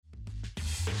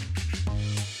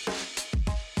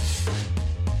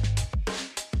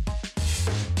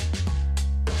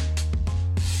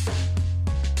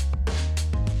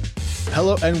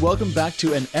Hello and welcome back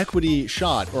to an equity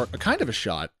shot, or a kind of a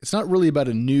shot. It's not really about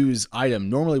a news item.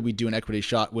 Normally we do an equity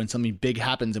shot when something big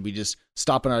happens and we just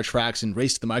stop in our tracks and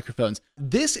race to the microphones.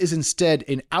 This is instead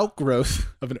an outgrowth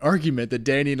of an argument that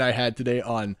Danny and I had today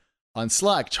on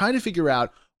Slack, trying to figure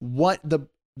out what the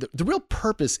real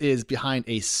purpose is behind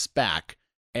a SPAC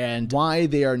and why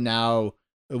they are now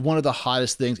one of the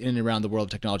hottest things in and around the world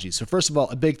of technology. So first of all,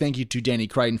 a big thank you to Danny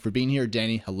Crichton for being here.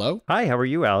 Danny, hello. Hi, how are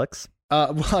you, Alex?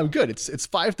 Well, I'm good. It's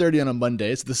 5:30 on a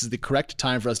Monday, so this is the correct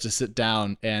time for us to sit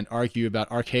down and argue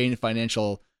about arcane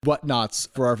financial whatnots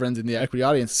for our friends in the equity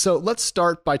audience. So let's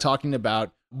start by talking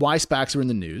about why SPACs are in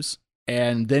the news,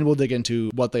 and then we'll dig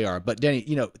into what they are. But Danny,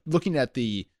 looking at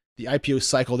the IPO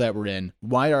cycle that we're in,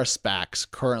 why are SPACs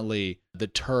currently the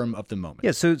term of the moment?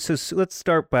 Yeah, so let's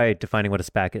start by defining what a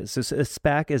SPAC is. So a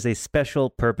SPAC is a special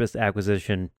purpose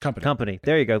acquisition company.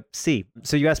 There you go. C.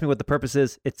 So you asked me what the purpose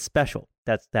is. It's special.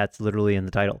 That's literally in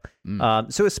the title.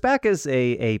 So a SPAC is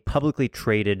a publicly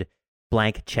traded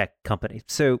blank check company.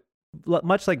 So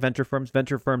much like venture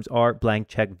firms are blank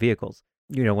check vehicles.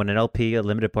 When an LP, a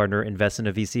limited partner, invests in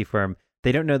a VC firm,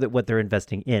 they don't know that what they're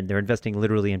investing in. They're investing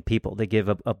literally in people. They give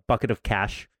a bucket of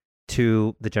cash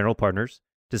to the general partners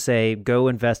to say, go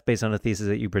invest based on a thesis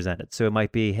that you presented. So it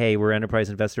might be, hey, we're enterprise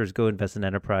investors, go invest in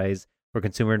enterprise. We're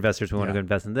consumer investors, we want to go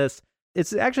invest in this.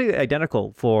 It's actually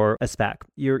identical for a SPAC.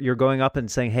 You're going up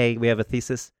and saying, hey, we have a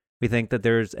thesis. We think that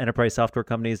there's enterprise software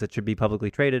companies that should be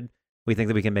publicly traded. We think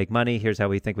that we can make money. Here's how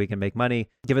we think we can make money.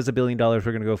 Give us $1 billion. We're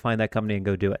going to go find that company and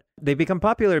go do it. They become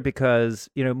popular because,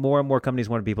 more and more companies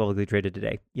want to be publicly traded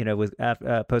today. With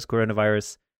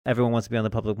post-coronavirus, everyone wants to be on the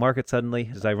public market suddenly.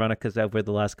 It's ironic because over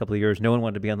the last couple of years, no one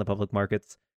wanted to be on the public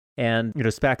markets. And,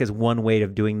 SPAC is one way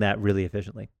of doing that really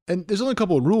efficiently. And there's only a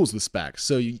couple of rules with SPACs.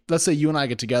 So let's say you and I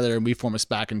get together and we form a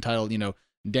SPAC entitled,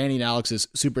 Danny and Alex's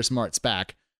Super Smart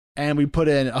SPAC. And we put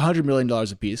in $100 million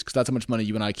a piece, because that's how much money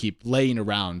you and I keep laying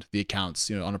around the accounts,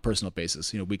 on a personal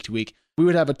basis, week to week. We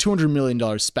would have a $200 million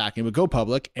SPAC, and it would go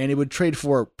public, and it would trade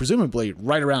for presumably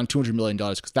right around $200 million,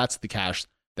 because that's the cash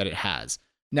that it has.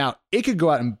 Now, it could go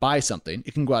out and buy something.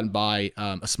 It can go out and buy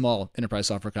a small enterprise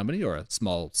software company or a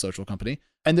small social company.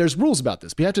 And there's rules about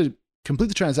this. We have to complete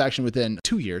the transaction within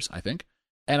 2 years, I think.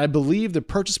 And I believe the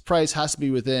purchase price has to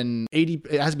be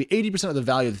it has to be 80% of the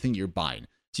value of the thing you're buying.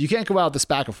 So you can't go out with a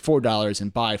SPAC of $4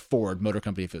 and buy Ford Motor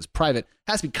Company if it's private.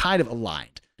 It has to be kind of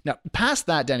aligned. Now, past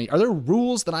that, Danny, are there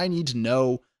rules that I need to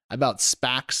know about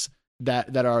SPACs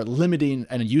that are limiting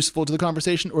and useful to the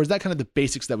conversation? Or is that kind of the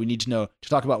basics that we need to know to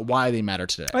talk about why they matter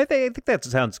today? I think that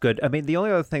sounds good. I mean, the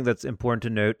only other thing that's important to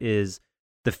note is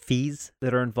the fees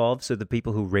that are involved. So the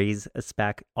people who raise a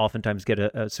SPAC oftentimes get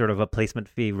a sort of a placement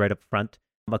fee right up front.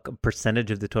 A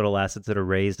percentage of the total assets that are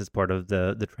raised as part of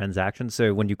the transaction.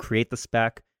 So when you create the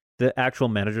SPAC, the actual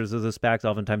managers of the SPACs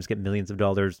oftentimes get millions of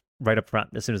dollars right up front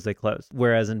as soon as they close.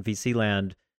 Whereas in VC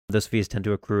land, those fees tend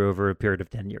to accrue over a period of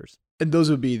 10 years. And those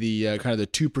would be the kind of the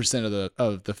 2%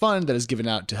 of the fund that is given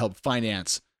out to help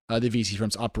finance the VC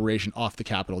firm's operation off the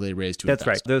capital they raised to invest. That's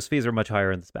right. Those fees are much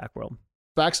higher in the SPAC world.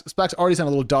 SPACs already sound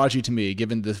a little dodgy to me,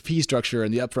 given the fee structure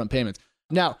and the upfront payments.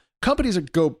 Now, companies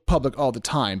go public all the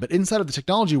time, but inside of the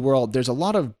technology world, there's a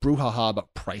lot of brouhaha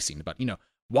about pricing, about,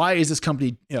 why is this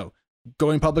company,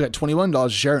 going public at $21 a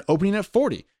share and opening at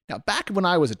 $40? Now, back when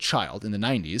I was a child in the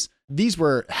 90s, these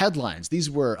were headlines, these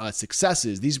were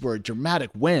successes, these were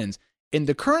dramatic wins. In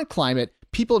the current climate,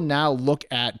 people now look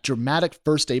at dramatic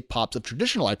first-day pops of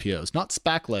traditional IPOs, not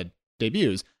SPAC-led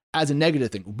debuts, as a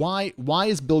negative thing. Why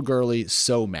is Bill Gurley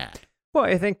so mad? Well,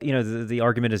 I think, the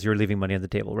argument is you're leaving money on the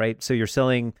table, right? So you're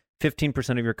selling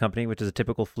 15% of your company, which is a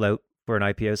typical float for an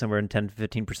IPO, somewhere in 10 to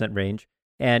 15% range.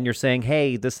 And you're saying,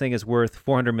 hey, this thing is worth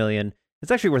 $400 million.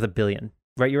 It's actually worth $1 billion,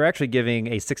 right? You're actually giving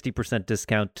a 60%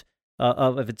 discount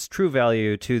of its true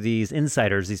value to these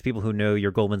insiders, these people who know your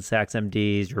Goldman Sachs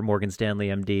MDs, your Morgan Stanley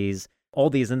MDs,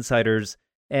 all these insiders.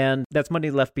 And that's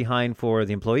money left behind for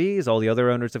the employees, all the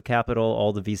other owners of capital,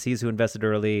 all the VCs who invested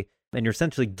early. And you're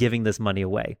essentially giving this money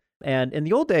away. And in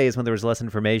the old days, when there was less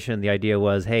information, the idea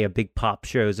was, hey, a big pop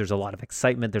shows there's a lot of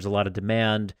excitement, there's a lot of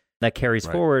demand that carries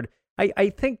forward. I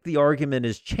think the argument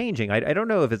is changing. I don't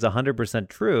know if it's 100%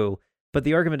 true, but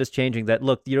the argument is changing that,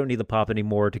 look, you don't need the pop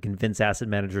anymore to convince asset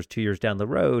managers 2 years down the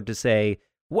road to say,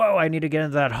 whoa, I need to get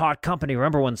into that hot company.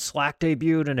 Remember when Slack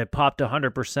debuted and it popped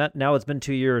 100%? Now it's been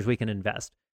 2 years, we can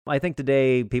invest. I think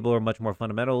today people are much more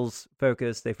fundamentals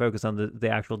focused. They focus on the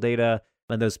actual data,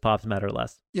 and those pops matter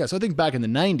less. Yeah, so I think back in the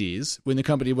 90s, when the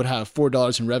company would have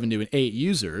 $4 in revenue and 8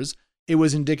 users, it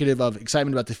was indicative of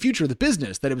excitement about the future of the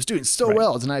business, that it was doing so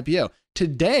well as an IPO.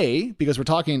 Today, because we're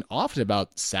talking often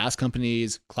about SaaS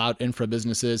companies, cloud infra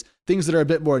businesses, things that are a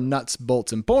bit more nuts,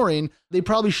 bolts, and boring, they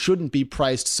probably shouldn't be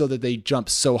priced so that they jump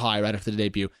so high right after the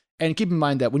debut. And keep in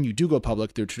mind that when you do go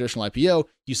public through a traditional IPO,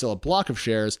 you sell a block of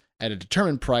shares at a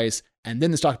determined price, and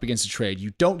then the stock begins to trade.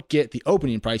 You don't get the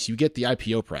opening price, you get the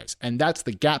IPO price. And that's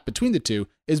the gap between the two,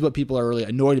 is what people are really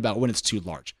annoyed about when it's too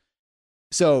large.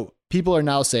 So people are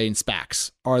now saying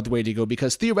SPACs are the way to go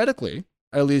because theoretically,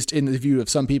 at least in the view of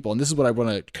some people, and this is what I want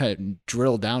to kind of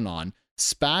drill down on,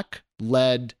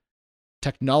 SPAC-led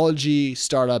technology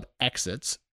startup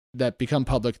exits that become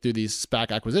public through these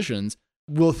SPAC acquisitions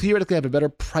will theoretically have a better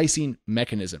pricing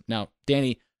mechanism. Now,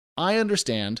 Danny, I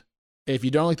understand if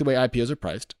you don't like the way IPOs are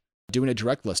priced, doing a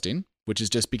direct listing, which is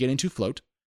just beginning to float,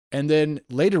 and then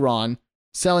later on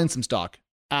selling some stock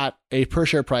at a per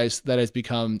share price that has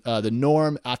become the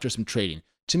norm after some trading.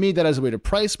 To me, that is a way to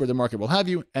price where the market will have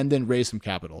you and then raise some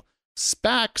capital.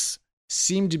 SPACs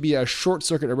seem to be a short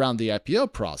circuit around the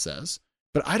IPO process,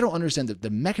 but I don't understand the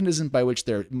mechanism by which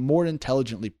they're more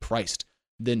intelligently priced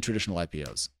than traditional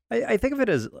IPOs. I think of it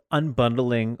as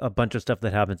unbundling a bunch of stuff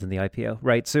that happens in the IPO,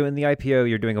 right? So in the IPO,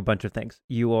 you're doing a bunch of things.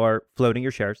 You are floating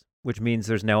your shares, which means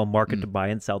there's now a market to buy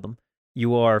and sell them.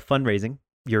 You are fundraising.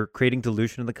 You're creating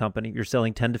dilution in the company. You're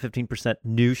selling 10 to 15%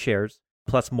 new shares,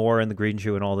 plus more in the green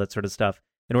shoe and all that sort of stuff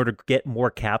in order to get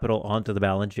more capital onto the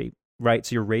balance sheet, right?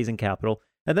 So you're raising capital.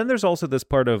 And then there's also this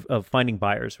part of finding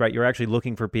buyers, right? You're actually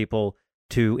looking for people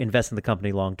to invest in the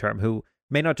company long term who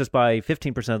may not just buy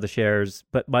 15% of the shares,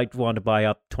 but might want to buy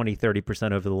up 20,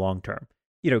 30% over the long term.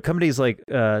 You know, companies like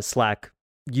Slack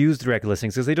use direct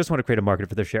listings because they just want to create a market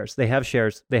for their shares. They have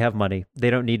shares, they have money, they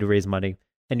don't need to raise money,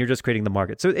 and you're just creating the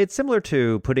market. So it's similar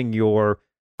to putting your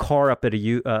car up at a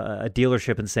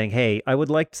dealership and saying, hey, I would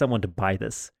like someone to buy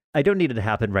this. I don't need it to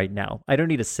happen right now. I don't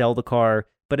need to sell the car,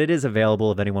 but it is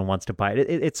available if anyone wants to buy it.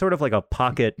 It's sort of like a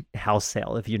pocket house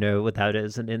sale, if you know what that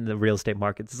is, and in the real estate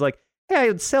markets. It's like, yeah, I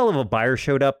would sell if a buyer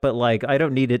showed up, but like I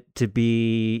don't need it to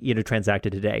be,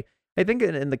 transacted today. I think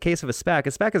in the case of a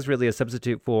SPAC is really a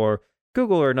substitute for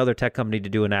Google or another tech company to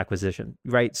do an acquisition,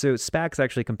 right? So SPACs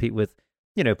actually compete with,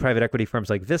 private equity firms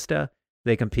like Vista.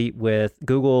 They compete with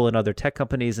Google and other tech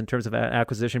companies in terms of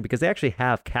acquisition because they actually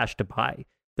have cash to buy.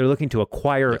 They're looking to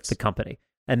acquire the company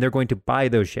and they're going to buy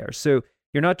those shares. So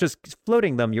you're not just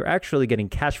floating them, you're actually getting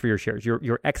cash for your shares.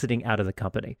 You're exiting out of the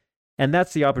company. And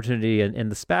that's the opportunity in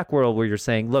the SPAC world where you're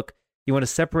saying, look, you want to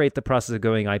separate the process of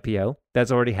going IPO.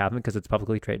 That's already happened because it's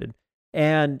publicly traded.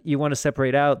 And you want to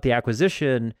separate out the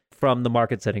acquisition from the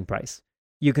market setting price.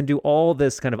 You can do all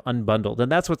this kind of unbundled.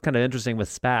 And that's what's kind of interesting with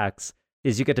SPACs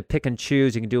is you get to pick and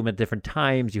choose. You can do them at different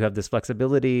times. You have this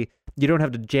flexibility. You don't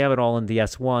have to jam it all in the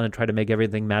S1 and try to make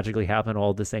everything magically happen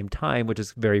all at the same time, which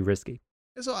is very risky.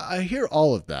 So I hear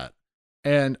all of that.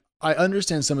 And I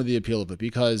understand some of the appeal of it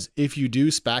because if you do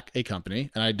SPAC a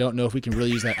company, and I don't know if we can really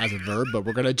use that as a verb, but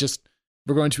we're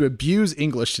going to abuse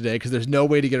English today because there's no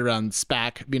way to get around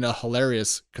SPAC being a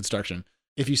hilarious construction.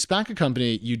 If you SPAC a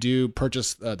company, you do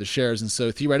purchase the shares. And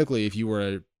so theoretically, if you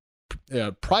were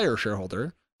a prior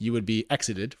shareholder, you would be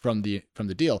exited from the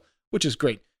deal, which is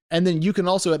great. And then you can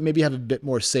also maybe have a bit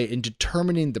more say in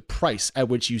determining the price at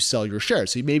which you sell your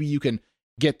shares. So maybe you can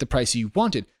get the price you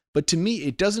wanted. But to me,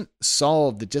 it doesn't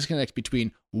solve the disconnect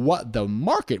between what the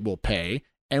market will pay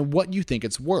and what you think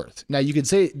it's worth. Now, you could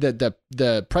say that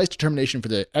the price determination for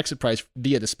the exit price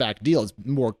via the SPAC deal is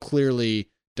more clearly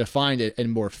defined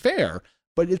and more fair,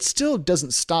 but it still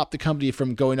doesn't stop the company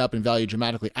from going up in value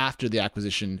dramatically after the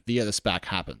acquisition via the SPAC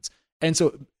happens. And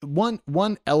so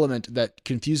one element that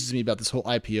confuses me about this whole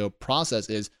IPO process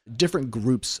is different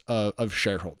groups of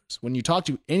shareholders. When you talk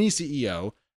to any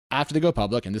CEO after they go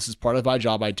public, and this is part of my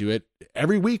job, I do it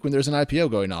every week when there's an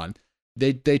IPO going on,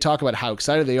 they talk about how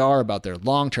excited they are about their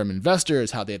long-term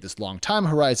investors, how they have this long time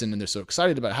horizon, and they're so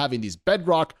excited about having these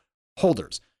bedrock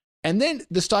holders. And then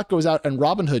the stock goes out and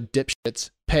Robinhood dipshits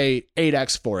pay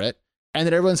 8x for it, and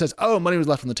then everyone says, oh, money was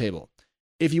left on the table.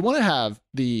 If you want to have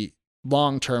the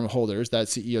long-term holders that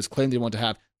CEOs claim they want to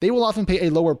have, they will often pay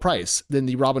a lower price than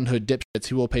the Robinhood dipshits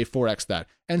who will pay 4x that.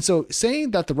 And so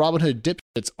saying that the Robinhood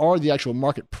dipshits are the actual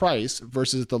market price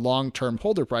versus the long-term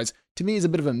holder price, to me is a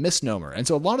bit of a misnomer. And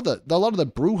so a lot of the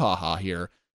brouhaha here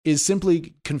is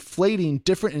simply conflating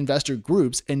different investor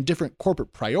groups and different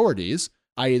corporate priorities,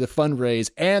 i.e. the fundraise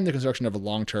and the construction of a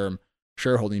long-term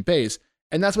shareholding base.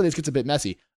 And that's why this gets a bit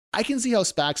messy. I can see how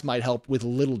SPACs might help with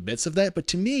little bits of that, but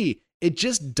to me, it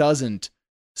just doesn't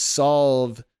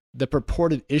solve the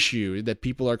purported issue that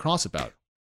people are cross about,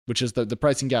 which is the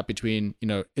pricing gap between,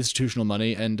 institutional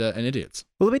money and idiots.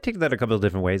 Well, let me take that a couple of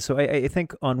different ways. So I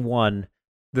think on one,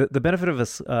 the benefit of a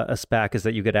SPAC is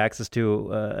that you get access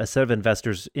to a set of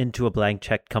investors into a blank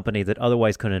check company that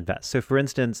otherwise couldn't invest. So for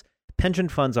instance, pension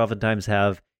funds oftentimes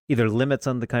have either limits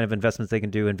on the kind of investments they can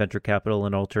do in venture capital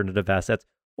and alternative assets,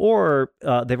 or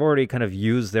they've already kind of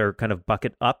used their kind of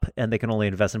bucket up and they can only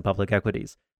invest in public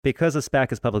equities. Because a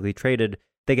SPAC is publicly traded,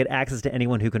 they get access to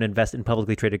anyone who can invest in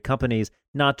publicly traded companies,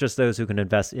 not just those who can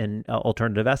invest in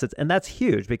alternative assets. And that's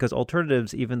huge because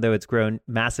alternatives, even though it's grown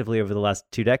massively over the last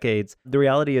 2 decades, the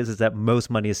reality is that most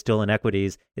money is still in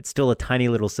equities. It's still a tiny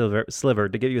little sliver.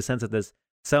 To give you a sense of this,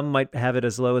 some might have it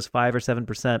as low as 5 or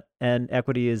 7%, and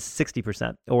equity is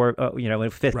 60%,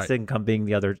 or fixed income being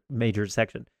the other major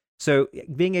section. So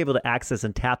being able to access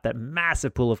and tap that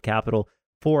massive pool of capital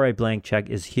for a blank check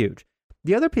is huge.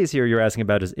 The other piece here you're asking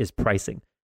about is pricing.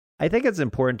 I think it's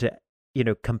important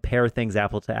to compare things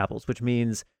apple to apples, which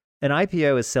means an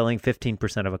IPO is selling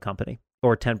 15% of a company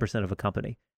or 10% of a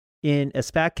company. In a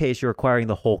SPAC case, you're acquiring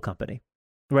the whole company,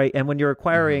 right? And when you're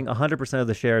acquiring 100% of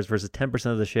the shares versus 10%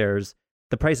 of the shares,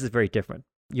 the price is very different.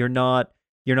 You're not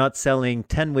selling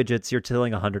 10 widgets, you're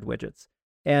selling 100 widgets.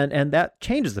 And that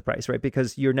changes the price, right?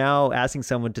 Because you're now asking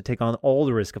someone to take on all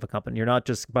the risk of a company. You're not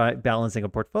just balancing a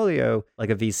portfolio like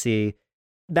a VC.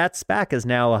 That SPAC is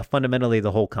now fundamentally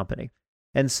the whole company.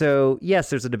 And so, yes,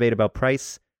 there's a debate about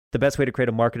price. The best way to create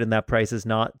a market in that price is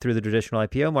not through the traditional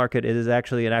IPO market. It is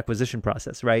actually an acquisition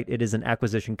process, right? It is an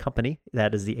acquisition company.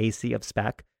 That is the AC of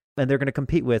SPAC. And they're going to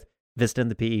compete with Vista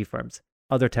and the PE firms,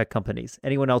 other tech companies,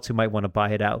 anyone else who might want to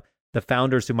buy it out, the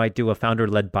founders who might do a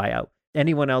founder-led buyout,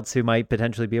 anyone else who might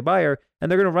potentially be a buyer, and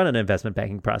they're going to run an investment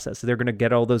banking process. So they're going to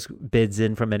get all those bids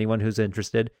in from anyone who's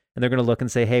interested, and they're going to look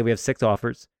and say, hey, we have 6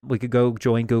 offers. We could go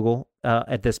join Google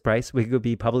at this price. We could go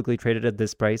be publicly traded at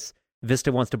this price.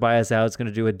 Vista wants to buy us out. It's going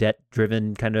to do a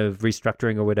debt-driven kind of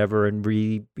restructuring or whatever and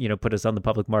put us on the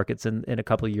public markets in a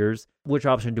couple of years. Which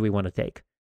option do we want to take?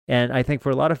 And I think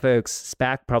for a lot of folks,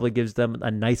 SPAC probably gives them a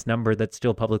nice number that's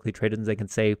still publicly traded, and they can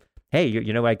say, hey,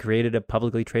 I created a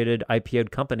publicly traded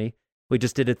IPO'd company. We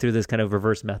just did it through this kind of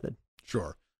reverse method.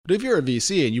 Sure. But if you're a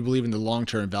VC and you believe in the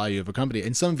long-term value of a company,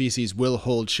 and some VCs will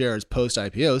hold shares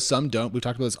post-IPO, some don't. We've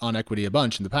talked about this on equity a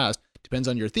bunch in the past. Depends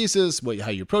on your thesis,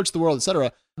 how you approach the world,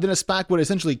 etc. Then a SPAC would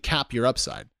essentially cap your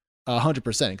upside 100%.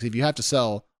 Because if you have to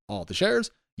sell all the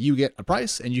shares, you get a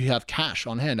price and you have cash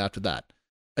on hand after that.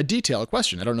 A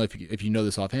question. I don't know if you know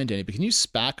this offhand, Danny, but can you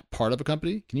SPAC part of a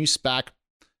company? Can you SPAC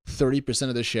 30%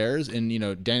 of the shares in,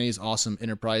 Danny's awesome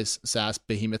enterprise SaaS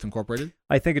behemoth incorporated?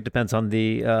 I think it depends on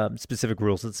the specific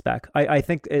rules of the SPAC. I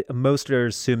think most are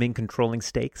assuming controlling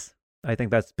stakes. I think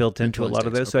that's built into a lot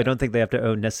of those. Okay. So I don't think they have to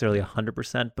own necessarily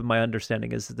 100%, but my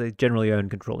understanding is that they generally own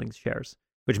controlling shares,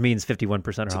 which means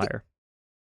 51% or higher.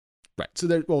 Right. So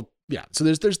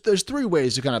there's 3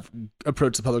 ways to kind of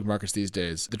approach the public markets these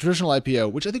days. The traditional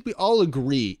IPO, which I think we all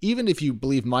agree, even if you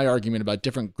believe my argument about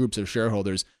different groups of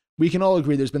shareholders, we can all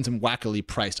agree there's been some wackily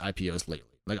priced IPOs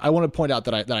lately. Like, I want to point out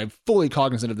that I'm fully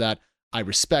cognizant of that. I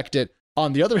respect it.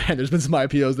 On the other hand, there's been some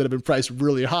IPOs that have been priced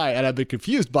really high, and I've been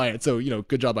confused by it. So,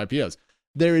 good job, IPOs.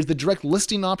 There is the direct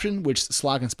listing option, which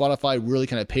Slack and Spotify really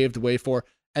kind of paved the way for.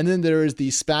 And then there is the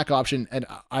SPAC option, and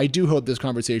I do hope this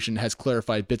conversation has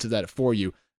clarified bits of that for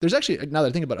you. There's actually, now that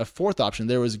I think about it, a 4th option.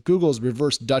 There was Google's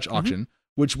reverse Dutch auction,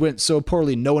 which went so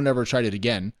poorly, no one ever tried it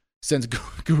again since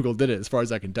Google did it, as far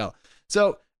as I can tell.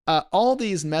 So all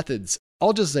these methods,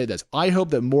 I'll just say this. I hope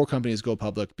that more companies go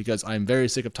public because I'm very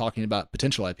sick of talking about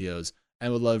potential IPOs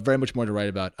and would love very much more to write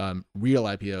about real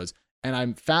IPOs. And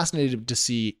I'm fascinated to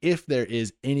see if there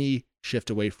is any shift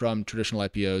away from traditional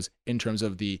IPOs in terms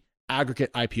of the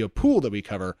aggregate IPO pool that we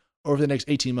cover over the next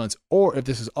 18 months, or if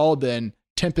this has all been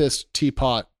Tempest,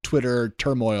 Teapot, Twitter,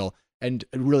 turmoil, and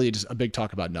really just a big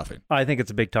talk about nothing. I think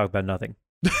it's a big talk about nothing.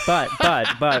 But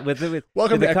with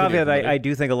the caveat, I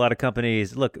do think a lot of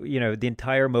companies, look, the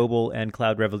entire mobile and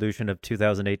cloud revolution of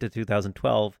 2008 to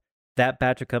 2012, that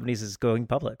batch of companies is going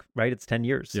public, right? It's 10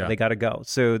 years. Yeah. They got to go.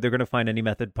 So they're going to find any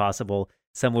method possible.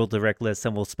 Some will direct list,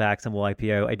 some will SPAC, some will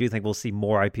IPO. I do think we'll see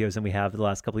more IPOs than we have the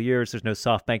last couple of years. There's no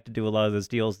SoftBank to do a lot of those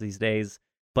deals these days.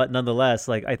 But nonetheless,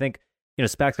 I think,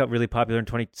 SPACs got really popular in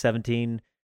 2017.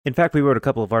 In fact, we wrote a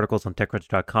couple of articles on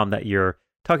TechCrunch.com that year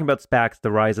talking about SPACs,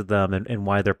 the rise of them, and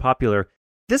why they're popular.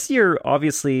 This year,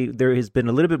 obviously, there has been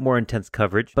a little bit more intense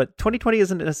coverage, but 2020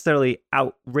 isn't necessarily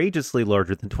outrageously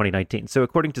larger than 2019. So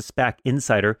according to SPAC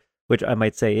Insider, which I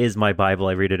might say is my Bible,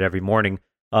 I read it every morning,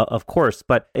 of course,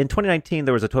 but in 2019,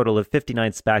 there was a total of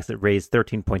 59 SPACs that raised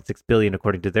 $13.6 billion,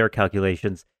 according to their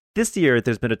calculations. This year,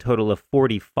 there's been a total of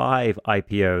 45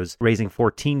 IPOs raising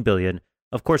 $14 billion,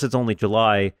 Of course, it's only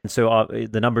July, and so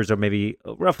the numbers are maybe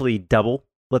roughly double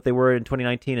what they were in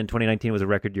 2019, and 2019 was a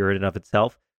record year in and of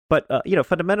itself. But,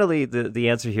 fundamentally, the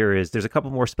answer here is there's a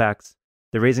couple more SPACs.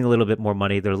 They're raising a little bit more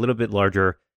money. They're a little bit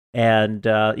larger. And,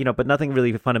 but nothing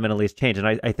really fundamentally has changed.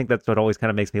 And I think that's what always kind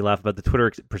of makes me laugh about the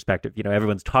Twitter perspective.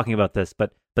 Everyone's talking about this,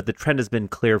 but the trend has been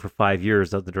clear for 5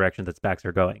 years of the direction that SPACs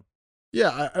are going.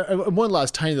 Yeah, one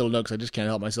last tiny little note, because I just can't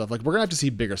help myself. Like, we're going to have to see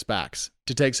bigger SPACs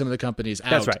to take some of the companies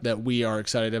out that we are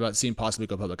excited about seeing possibly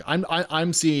go public.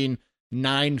 I'm seeing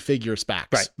 9-figure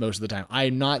SPACs most of the time.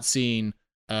 I'm not seeing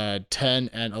 10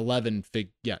 and 11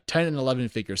 figure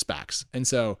SPACs. And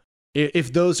so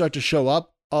if those start to show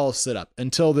up, I'll sit up.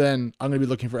 Until then, I'm going to be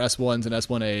looking for S1s and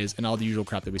S1As and all the usual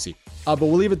crap that we see. But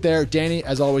we'll leave it there. Danny,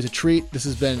 as always, a treat. This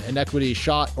has been an equity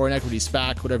shot or an equity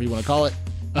SPAC, whatever you want to call it.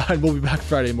 And we'll be back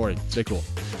Friday morning. Stay cool.